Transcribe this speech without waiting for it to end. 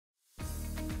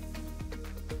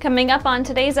Coming up on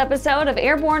today's episode of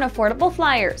Airborne Affordable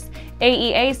Flyers,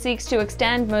 AEA seeks to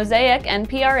extend MOSAIC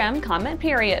NPRM comment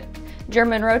period.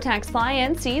 German Rotax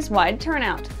fly-in sees wide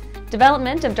turnout.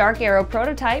 Development of DarkAero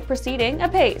prototype proceeding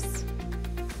apace.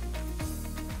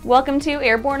 Welcome to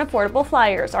Airborne Affordable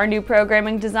Flyers, our new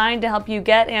programming designed to help you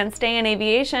get and stay in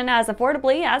aviation as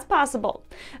affordably as possible.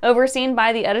 Overseen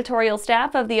by the editorial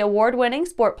staff of the award-winning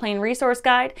Sport Plane Resource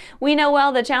Guide, we know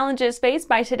well the challenges faced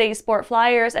by today's sport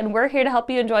flyers, and we're here to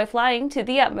help you enjoy flying to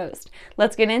the utmost.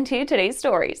 Let's get into today's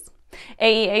stories.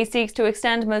 AEA seeks to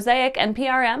extend MOSAIC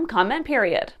NPRM comment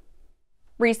period.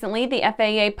 Recently, the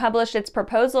FAA published its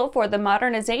proposal for the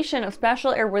modernization of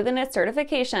Special Airworthiness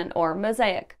Certification, or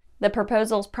MOSAIC. The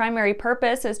proposal's primary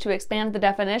purpose is to expand the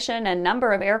definition and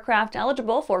number of aircraft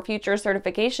eligible for future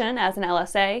certification as an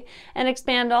LSA, and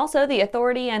expand also the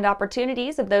authority and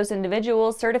opportunities of those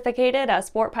individuals certificated as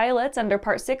sport pilots under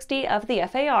Part 60 of the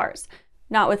FARs.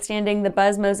 Notwithstanding the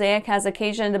buzz MOSAIC has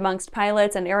occasioned amongst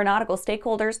pilots and aeronautical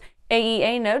stakeholders,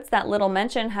 AEA notes that little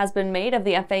mention has been made of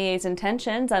the FAA's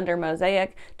intentions under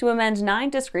MOSAIC to amend 9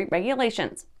 discrete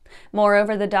regulations.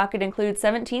 Moreover, the docket includes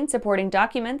 17 supporting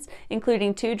documents,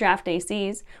 including 2 draft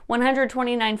ACs,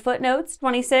 129 footnotes,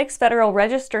 26 Federal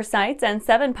Register cites, and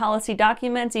 7 policy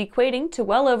documents equating to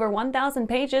well over 1,000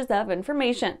 pages of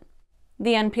information.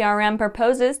 The NPRM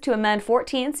proposes to amend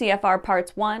 14 CFR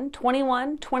Parts 1,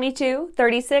 21, 22,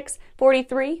 36,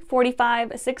 43,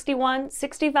 45, 61,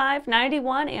 65,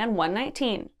 91, and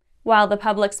 119. While the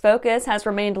public's focus has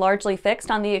remained largely fixed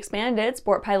on the expanded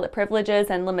sport pilot privileges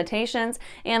and limitations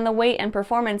and the weight and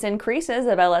performance increases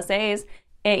of LSAs,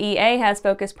 AEA has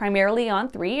focused primarily on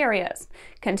 3 areas: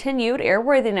 continued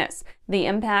airworthiness, the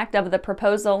impact of the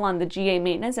proposal on the GA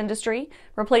maintenance industry,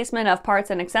 replacement of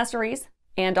parts and accessories,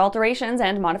 and alterations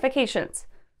and modifications.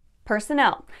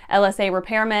 Personnel, LSA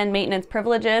repairmen, maintenance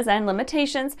privileges and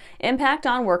limitations, impact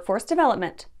on workforce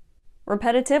development.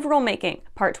 Repetitive rulemaking,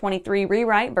 Part 23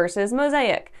 rewrite versus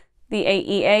MOSAIC. The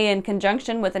AEA, in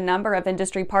conjunction with a number of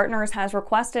industry partners, has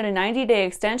requested a 90-day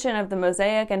extension of the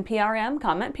MOSAIC NPRM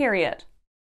comment period.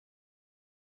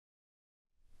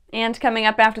 And coming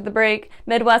up after the break,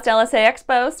 Midwest LSA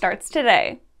Expo starts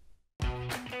today.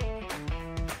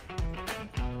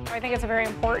 I think it's a very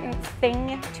important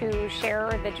thing to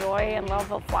share the joy and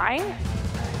love of flying.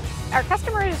 Our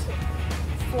customers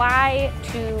fly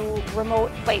to remote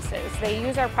places. They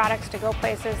use our products to go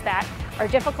places that are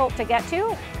difficult to get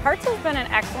to. Parts has been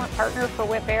an excellent partner for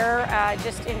Whip Air,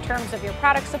 just in terms of your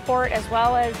product support, as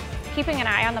well as keeping an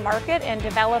eye on the market and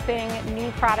developing new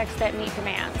products that meet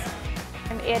demands.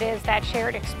 And it is that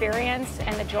shared experience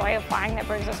and the joy of flying that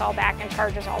brings us all back and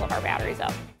charges all of our batteries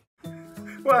up.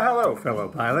 Well, hello, fellow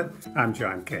pilot. I'm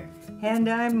John King. And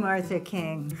I'm Martha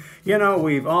King. You know,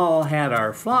 we've all had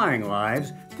our flying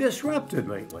lives disrupted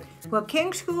lately. Well,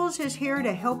 King Schools is here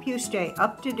to help you stay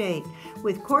up to date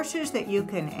with courses that you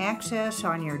can access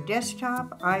on your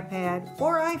desktop, iPad,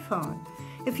 or iPhone.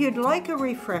 If you'd like a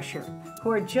refresher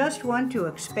or just want to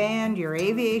expand your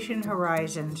aviation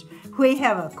horizons, we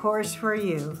have a course for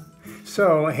you.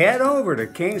 So head over to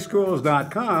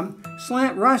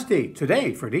kingschools.com/rusty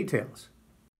today for details.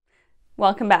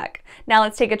 Welcome back. Now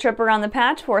let's take a trip around the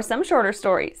patch for some shorter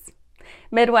stories.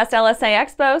 Midwest LSA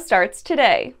Expo starts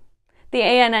today. The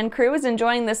ANN crew is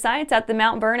enjoying the sights at the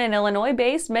Mount Vernon,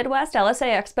 Illinois-based Midwest LSA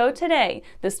Expo today,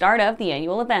 the start of the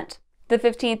annual event. The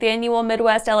 15th annual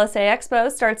Midwest LSA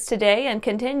Expo starts today and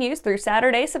continues through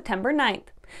Saturday, September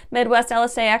 9th. Midwest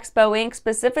LSA Expo Inc.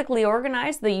 specifically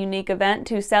organized the unique event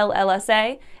to sell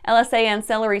LSA, LSA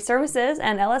ancillary services,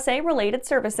 and LSA-related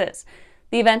services.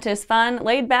 The event is fun,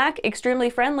 laid back, extremely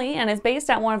friendly, and is based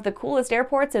at one of the coolest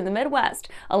airports in the Midwest,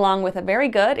 along with a very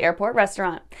good airport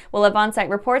restaurant. We'll have on-site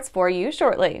reports for you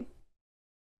shortly.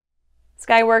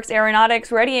 Skyworks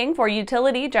Aeronautics readying for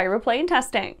utility gyroplane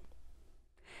testing.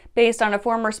 Based on a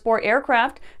former sport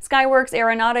aircraft, Skyworks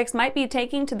Aeronautics might be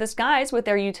taking to the skies with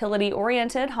their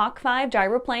utility-oriented Hawk 5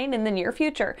 gyroplane in the near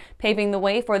future, paving the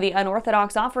way for the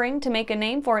unorthodox offering to make a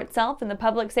name for itself in the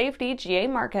public safety GA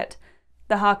market.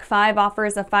 The Hawk 5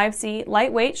 offers a 5-seat,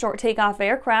 lightweight, short takeoff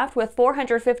aircraft with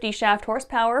 450 shaft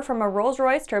horsepower from a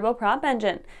Rolls-Royce turboprop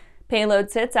engine.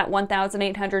 Payload sits at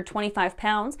 1,825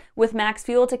 pounds, with max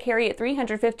fuel to carry at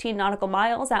 315 nautical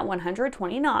miles at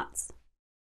 120 knots.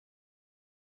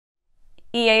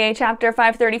 EAA Chapter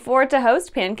 534 to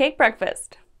host Pancake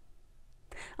Brkfst.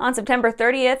 On September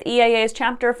 30th, EAA's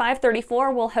Chapter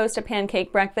 534 will host a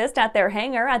pancake breakfast at their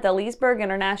hangar at the Leesburg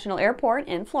International Airport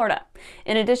in Florida.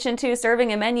 In addition to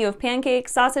serving a menu of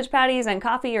pancakes, sausage patties, and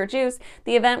coffee or juice,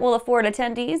 the event will afford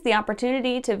attendees the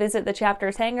opportunity to visit the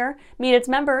chapter's hangar, meet its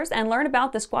members, and learn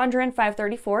about the Squadron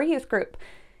 534 youth group.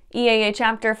 EAA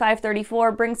Chapter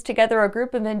 534 brings together a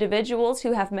group of individuals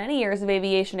who have many years of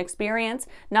aviation experience,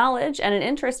 knowledge, and an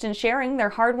interest in sharing their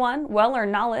hard-won,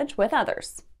 well-earned knowledge with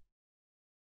others.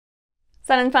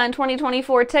 Sun & Fun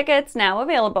 2024 tickets now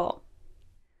available.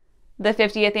 The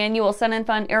 50th Annual Sun &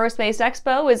 Fun Aerospace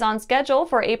Expo is on schedule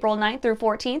for April 9th through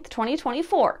 14th,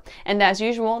 2024, and as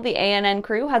usual, the ANN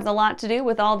crew has a lot to do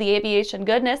with all the aviation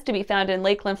goodness to be found in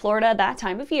Lakeland, Florida that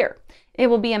time of year. It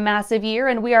will be a massive year,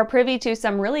 and we are privy to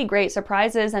some really great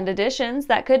surprises and additions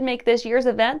that could make this year's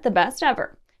event the best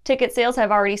ever. Ticket sales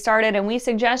have already started, and we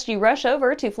suggest you rush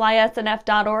over to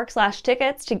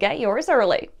flysnf.org/tickets to get yours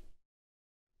early.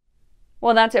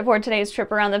 Well, that's it for today's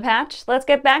trip around the patch. Let's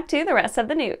get back to the rest of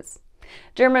the news.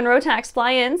 German Rotax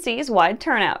fly-in sees wide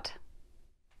turnout.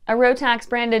 A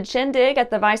Rotax-branded shindig at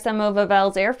the Weiße Möwe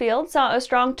Wels airfield saw a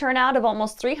strong turnout of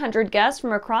almost 300 guests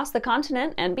from across the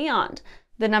continent and beyond.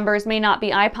 The numbers may not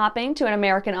be eye-popping to an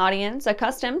American audience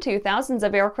accustomed to thousands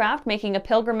of aircraft making a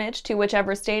pilgrimage to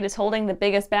whichever state is holding the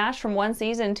biggest bash from one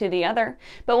season to the other,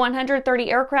 but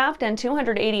 130 aircraft and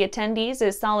 280 attendees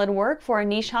is solid work for a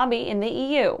niche hobby in the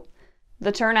EU.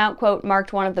 The turnout, quote,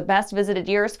 marked one of the best visited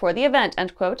years for the event,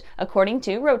 end quote, according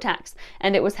to Rotax,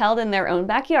 and it was held in their own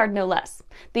backyard, no less.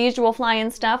 The usual fly-in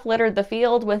stuff littered the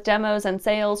field with demos and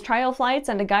sales, trial flights,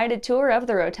 and a guided tour of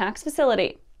the Rotax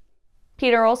facility.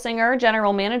 Peter Olsinger,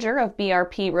 General Manager of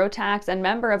BRP Rotax and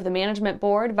member of the Management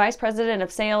Board, Vice President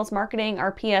of Sales, Marketing,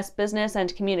 RPS Business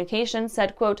and Communications,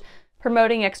 said, quote,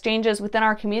 promoting exchanges within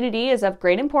our community is of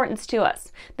great importance to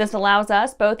us. This allows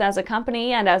us, both as a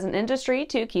company and as an industry,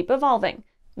 to keep evolving.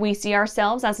 We see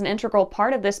ourselves as an integral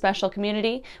part of this special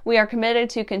community. We are committed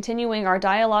to continuing our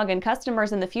dialogue and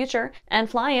customers in the future, and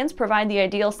fly-ins provide the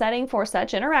ideal setting for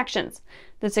such interactions.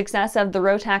 The success of the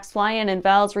Rotax fly-in in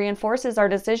Wels reinforces our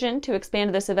decision to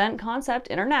expand this event concept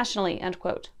internationally, end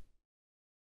quote.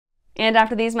 And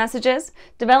after these messages,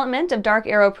 development of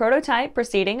DarkAero prototype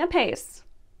proceeding apace.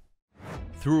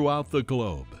 Throughout the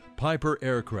globe, Piper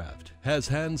Aircraft has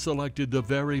hand-selected the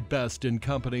very best in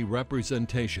company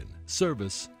representation,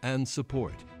 service, and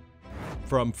support.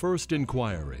 From first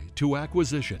inquiry to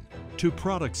acquisition to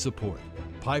product support,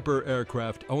 Piper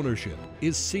Aircraft ownership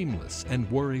is seamless and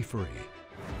worry-free.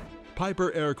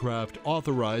 Piper Aircraft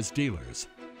authorized dealers,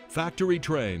 factory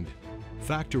trained,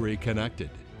 factory connected.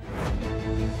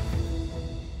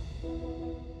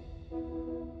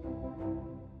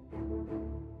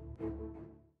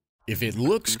 If it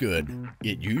looks good,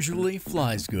 it usually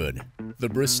flies good. The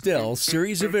Brkfst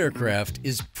series of aircraft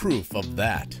is proof of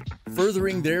that.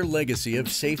 Furthering their legacy of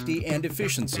safety and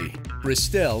efficiency,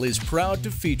 Brkfst is proud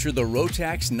to feature the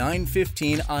Rotax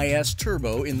 915 IS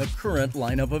Turbo in the current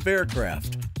lineup of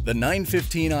aircraft. The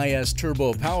 915 IS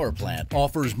Turbo power plant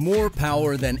offers more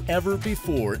power than ever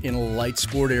before in a light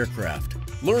sport aircraft.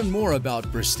 Learn more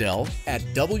about Brkfst at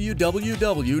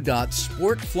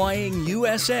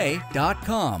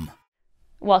www.sportflyingusa.com.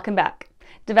 Welcome back.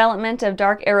 Development of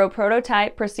DarkAero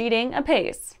prototype proceeding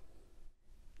apace.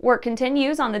 Work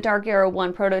continues on the DarkAero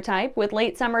 1 prototype, with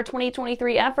late summer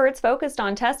 2023 efforts focused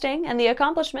on testing and the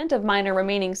accomplishment of minor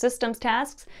remaining systems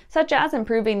tasks, such as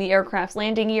improving the aircraft's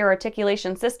landing gear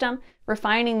articulation system,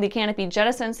 refining the canopy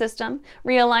jettison system,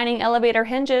 realigning elevator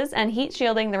hinges, and heat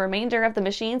shielding the remainder of the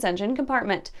machine's engine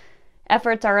compartment.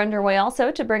 Efforts are underway also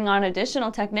to bring on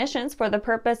additional technicians for the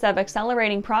purpose of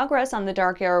accelerating progress on the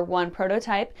DarkAero 1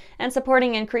 prototype and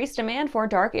supporting increased demand for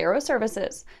DarkAero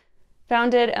services.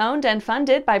 Founded, owned, and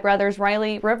funded by brothers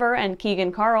Riley, River, and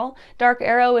Keegan Carl,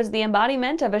 DarkAero is the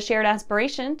embodiment of a shared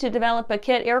aspiration to develop a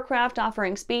kit aircraft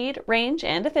offering speed, range,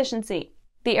 and efficiency.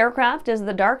 The aircraft is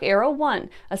the DarkAero 1,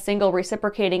 a single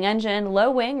reciprocating engine,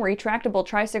 low-wing, retractable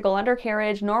tricycle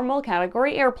undercarriage, normal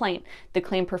category airplane, the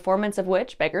claimed performance of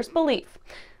which beggars belief.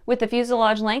 With a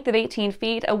fuselage length of 18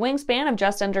 feet, a wingspan of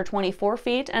just under 24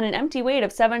 feet, and an empty weight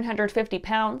of 750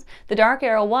 pounds, the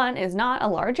DarkAero 1 is not a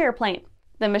large airplane.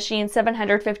 The machine's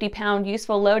 750-pound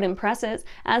useful load impresses,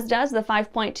 as does the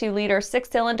 5.2-liter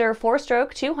 6-cylinder,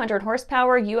 4-stroke,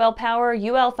 200-horsepower UL-Power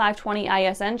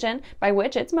UL520IS engine by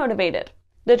which it's motivated.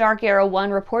 The DarkAero 1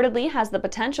 reportedly has the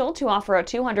potential to offer a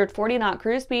 240-knot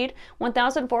cruise speed,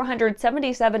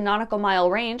 1,477 nautical mile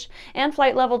range, and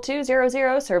flight level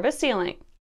 200 service ceiling.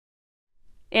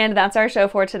 And that's our show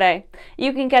for today.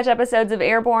 You can catch episodes of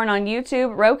Airborne on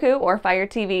YouTube, Roku, or Fire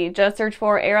TV. Just search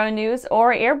for Aero-News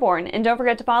or Airborne, and don't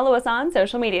forget to follow us on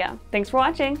social media. Thanks for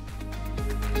watching!